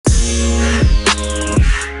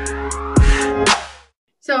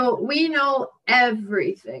So we know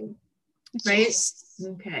everything, right? Yes.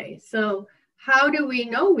 Okay. So how do we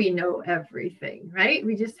know everything, right?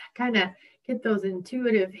 We just kind of get those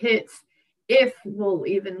intuitive hits if we'll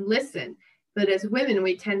even listen. But as women,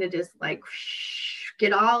 we tend to just like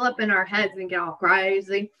get all up in our heads and get all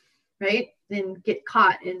crazy, right? And get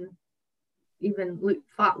caught in even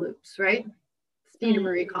thought loops, right? Stina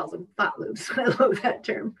Marie calls them thought loops. I love that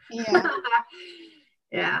term. Yeah.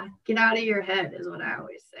 Yeah, get out of your head is what I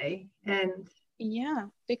always say. And yeah,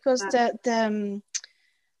 because the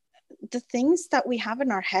things that we have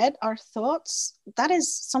in our head, our thoughts, that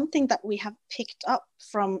is something that we have picked up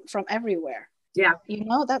from everywhere. Yeah, you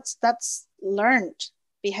know, that's learned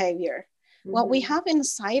behavior. What we have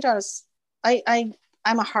inside us, I'm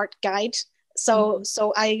a heart guide, so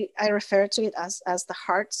I refer to it as the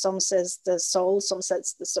heart. Some says the soul, some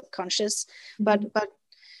says the subconscious, but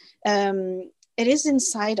it is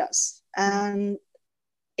inside us. And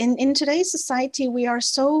in today's society, we are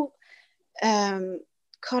so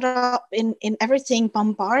caught up in everything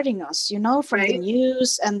bombarding us, you know, from the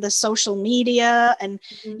news and the social media and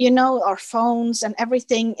you know, our phones, and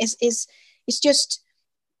everything is just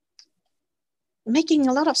making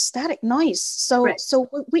a lot of static noise. So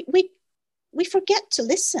we forget to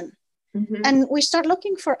listen, and we start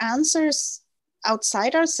looking for answers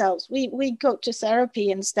outside ourselves. We go to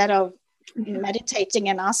therapy instead of meditating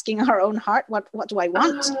and asking our own heart, what do I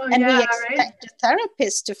want? And we expect the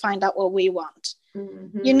therapist to find out what we want.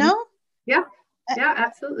 You know? Yeah,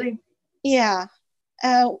 absolutely. Yeah.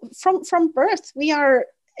 From birth, we are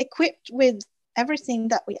equipped with everything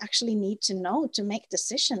that we actually need to know to make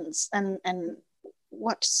decisions and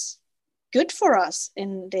what's good for us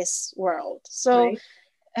in this world. So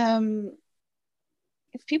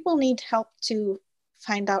if people need help to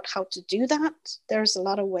find out how to do that, there's a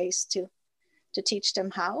lot of ways to teach them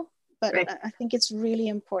how. But I think it's really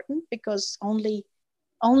important, because only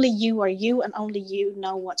you are you, and only you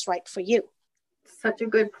know what's right for you. Such a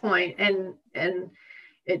good point. And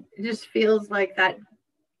it just feels like that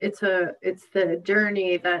it's the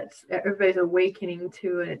journey that everybody's awakening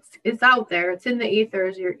to. It's out there, it's in the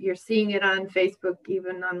ethers. You're seeing it on Facebook,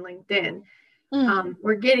 even on LinkedIn.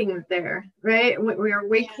 We're getting there, right? We are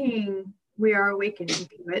awakening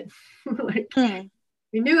to it.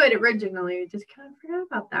 We knew it originally, we just kind of forgot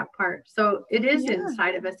about that part. So it is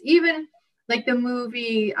inside of us. Even like the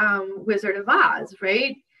movie Wizard of Oz,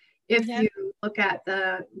 right? If you look at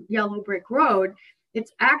the yellow brick road,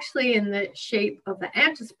 it's actually in the shape of the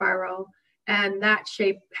antispiral, and that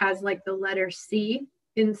shape has like the letter C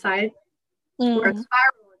inside, where a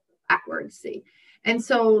spiral is the backwards C. And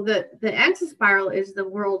so the antispiral is the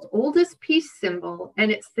world's oldest peace symbol,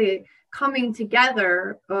 and it's the coming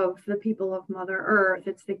together of the people of Mother Earth.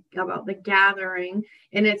 It's about the gathering,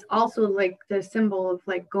 and it's also like the symbol of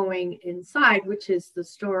like going inside, which is the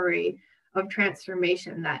story of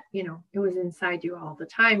transformation that, you know, it was inside you all the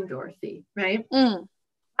time, Dorothy, right?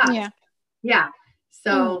 Yeah.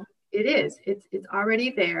 So it's already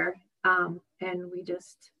there, and we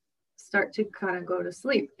just start to kind of go to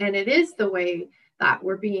sleep. And it is the way that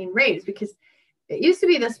we're being raised, because it used to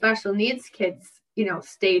be the special needs kids, you know,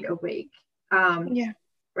 stayed awake.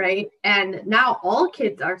 Right. And now all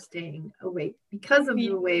kids are staying awake because of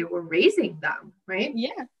the way we're raising them. Right.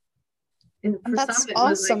 Yeah. And for that's some, it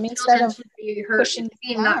awesome. Was like, Instead of should be heard, seen,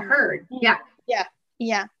 not heard.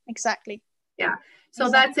 Yeah, exactly. Yeah. So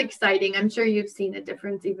that's exciting. I'm sure you've seen a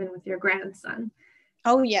difference even with your grandson.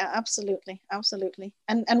 Oh yeah, absolutely.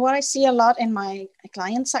 And what I see a lot in my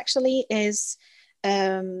clients actually is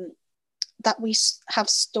that we have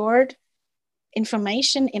stored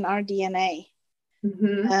information in our DNA.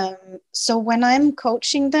 So when I'm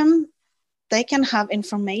coaching them, they can have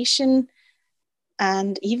information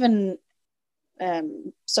and even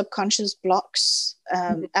subconscious blocks,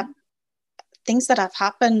 things that have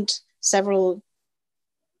happened several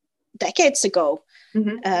decades ago,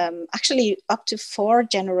 actually up to 4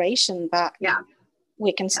 generations back.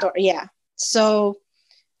 We can store. So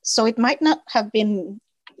it might not have been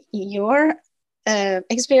your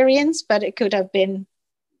experience, but it could have been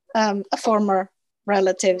a former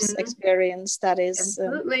relative's experience that is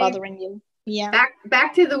bothering you.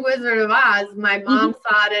 Back to the Wizard of Oz. My mom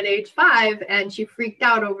saw it at age 5, and she freaked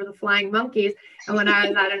out over the flying monkeys. And when I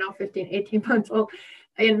was, I don't know, 15, 18 months old,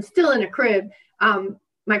 and still in a crib,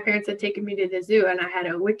 my parents had taken me to the zoo, and I had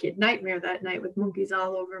a wicked nightmare that night with monkeys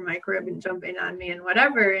all over my crib and jumping on me and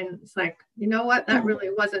whatever. And it's like, you know what? That really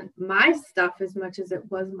wasn't my stuff as much as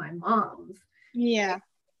it was my mom's.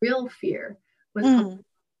 Real fear was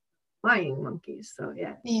flying monkeys. So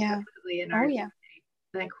definitely in our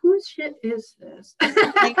like, whose shit is this?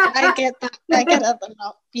 I get that. I get that a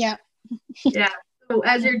lot. Yeah. Yeah. So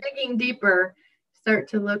as you're digging deeper, start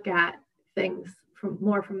to look at things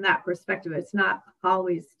from that perspective. It's not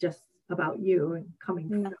always just about you and coming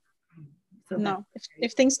from. So no,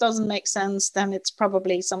 if things doesn't make sense, then it's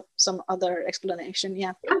probably some other explanation.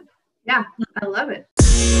 Yeah. Yeah, I love it.